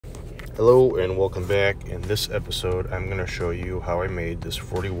Hello and welcome back. In this episode I'm going to show you how I made this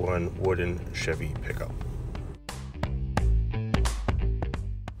 41 wooden Chevy pickup.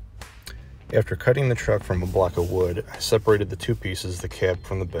 After cutting the truck from a block of wood, I separated the two pieces, the cab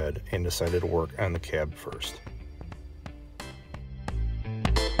from the bed, and decided to work on the cab first.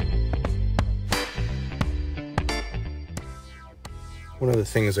 One of the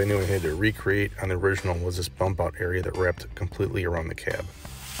things I knew I had to recreate on the original was this bump out area that wrapped completely around the cab.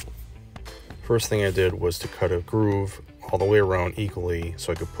 First thing I did was to cut a groove all the way around equally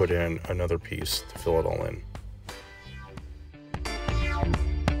so I could put in another piece to fill it all in.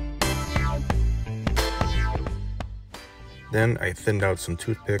 Then I thinned out some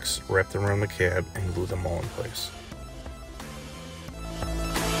toothpicks, wrapped them around the cab, and glued them all in place.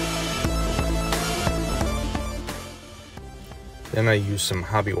 Then I used some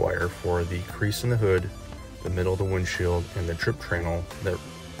hobby wire for the crease in the hood, the middle of the windshield, and the drip trammel that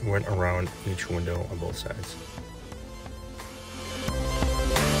went around each window on both sides.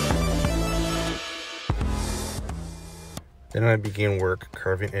 Then I began work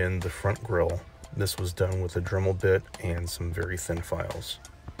carving in the front grille. This was done with a Dremel bit and some very thin files.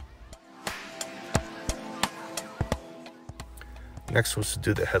 Next was to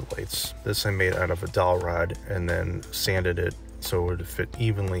do the headlights. This I made out of a dowel rod and then sanded it so it would fit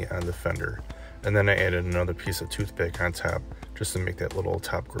evenly on the fender. And then I added another piece of toothpick on top just to make that little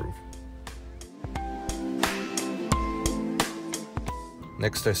top groove.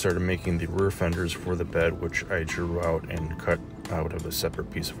 Next I started making the rear fenders for the bed, which I drew out and cut out of a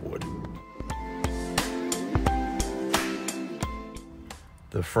separate piece of wood.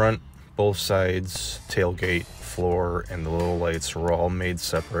 The front, both sides, tailgate, floor, and the little lights were all made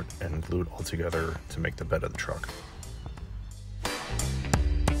separate and glued all together to make the bed of the truck.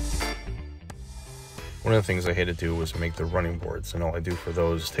 One of the things I had to do was make the running boards, and all I do for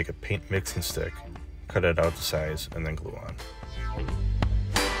those is take a paint mixing stick, cut it out to size, and then glue on.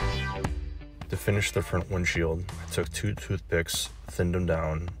 To finish the front windshield, I took two toothpicks, thinned them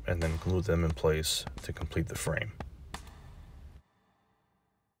down, and then glued them in place to complete the frame.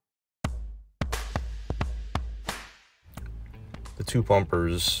 The two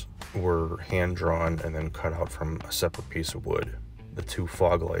bumpers were hand-drawn and then cut out from a separate piece of wood. The two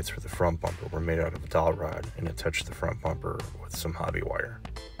fog lights for the front bumper were made out of a dowel rod and attached the front bumper with some hobby wire.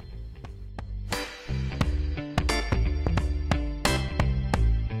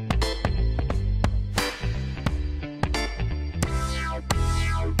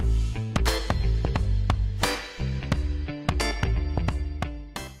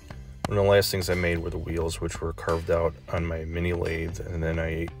 One of the last things I made were the wheels, which were carved out on my mini lathe, and then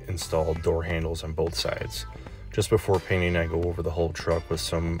I installed door handles on both sides. Just before painting, I go over the whole truck with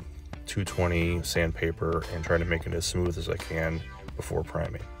some 220 sandpaper and try to make it as smooth as I can before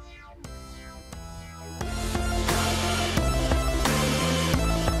priming.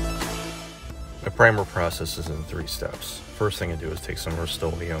 My primer process is in 3 steps. First thing I do is take some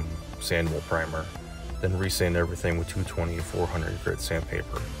Rust-Oleum sandable primer, then resand everything with 220 400 grit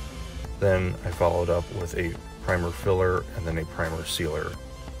sandpaper. Then I follow it up with a primer filler and then a primer sealer,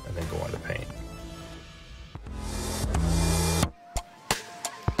 and then go on to paint.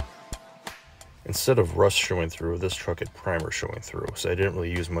 Instead of rust showing through, this truck had primer showing through, so I didn't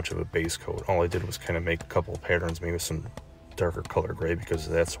really use much of a base coat. All I did was kind of make a couple of patterns, maybe some darker color gray, because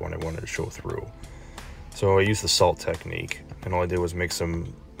that's what I wanted to show through. So I used the salt technique, and all I did was make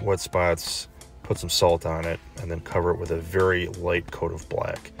some wet spots, put some salt on it, and then cover it with a very light coat of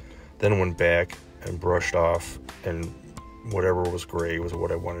black. Then went back and brushed off, and whatever was gray was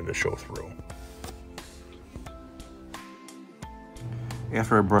what I wanted to show through.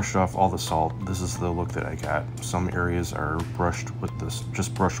 After I brushed off all the salt, this is the look that I got. Some areas are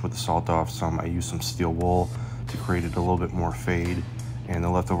just brushed with the salt off. Some I used some steel wool to create it a little bit more fade, and the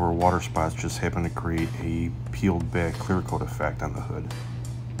leftover water spots just happen to create a peeled back clear coat effect on the hood.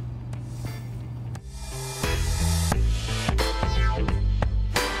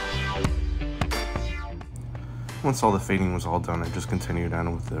 Once all the fading was all done, I just continued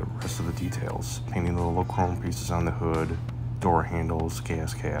on with the rest of the details, painting the little chrome pieces on the hood, door handles,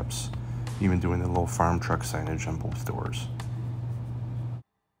 gas caps, even doing the little farm truck signage on both doors.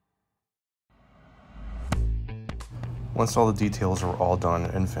 Once all the details were all done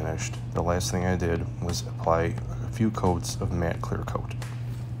and finished, the last thing I did was apply a few coats of matte clear coat.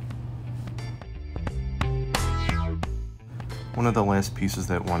 One of the last pieces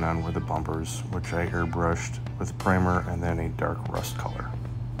that went on were the bumpers, which I airbrushed with primer and then a dark rust color.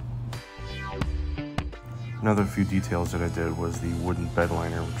 Another few details that I did was the wooden bed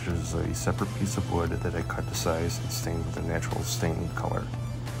liner, which is a separate piece of wood that I cut to size and stained with a natural stain color.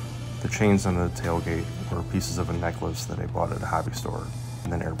 The chains on the tailgate were pieces of a necklace that I bought at a hobby store,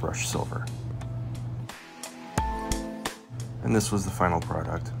 and then airbrushed silver. And this was the final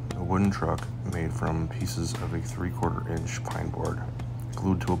product, a wooden truck made from pieces of a 3/4 inch pine board,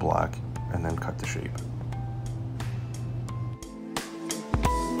 glued to a block, and then cut to shape.